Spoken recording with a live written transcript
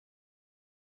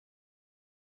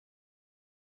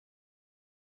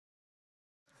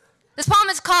This poem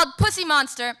is called Pussy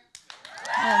Monster.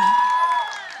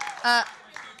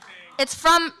 It's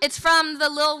from the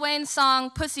Lil Wayne song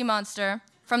Pussy Monster,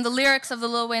 from the lyrics of the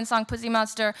Lil Wayne song Pussy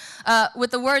Monster,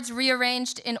 with the words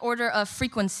rearranged in order of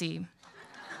frequency.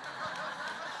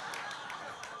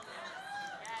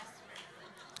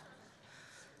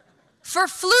 For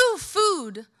flu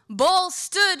food, bowl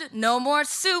stood, no more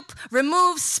soup,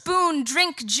 remove spoon,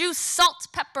 drink juice, salt,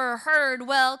 pepper, heard,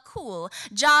 well, cool,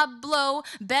 job, blow,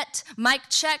 bet, mic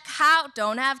check, how,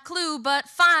 don't have clue, but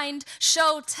find,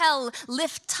 show, tell,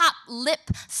 lift, top,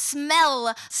 lip,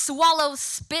 smell, swallow,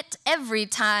 spit, every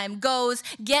time, goes,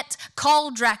 get,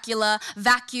 call Dracula,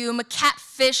 vacuum,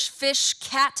 catfish, fish,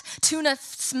 cat, tuna,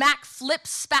 smack, flip,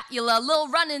 spatula, lil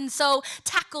runnin', so,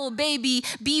 tackle, baby,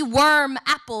 be worm,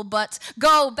 apple, butt,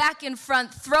 go, back in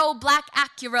front, throw, black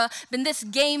Acura, been this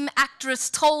game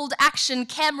actress told, action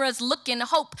cameras looking,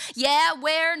 hope, yeah,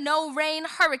 where, no rain,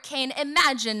 hurricane,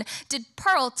 imagine, did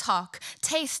pearl talk,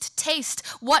 taste, taste,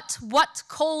 what,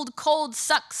 cold, cold,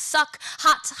 suck, suck,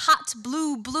 hot, hot,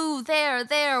 blue, blue,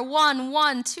 there,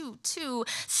 one, two, still,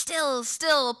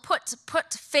 put,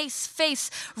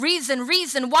 face,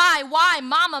 reason, why,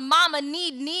 mama,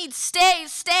 need, stay,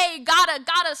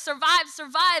 gotta,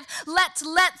 survive, let,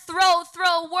 throw,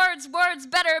 words,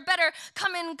 better,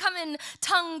 come in,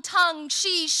 tongue,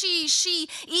 she,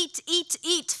 eat,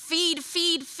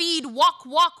 feed, walk,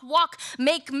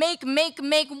 make,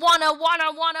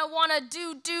 wanna,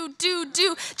 do,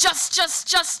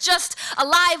 just,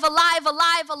 alive,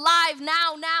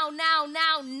 now,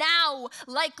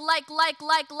 like,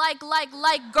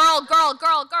 girl,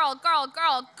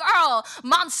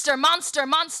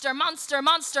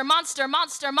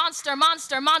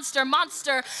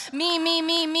 monster, me,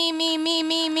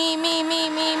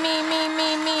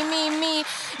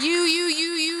 you,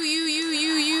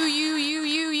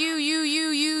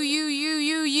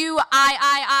 I,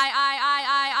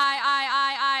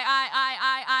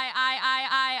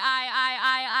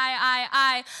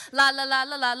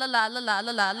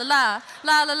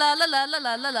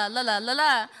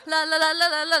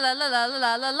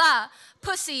 la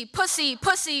pussy,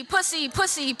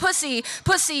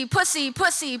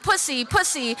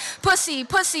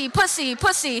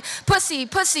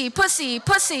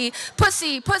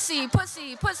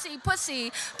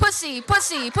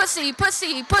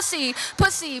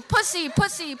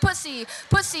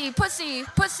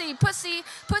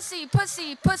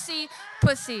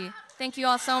 Thank you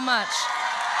all so much.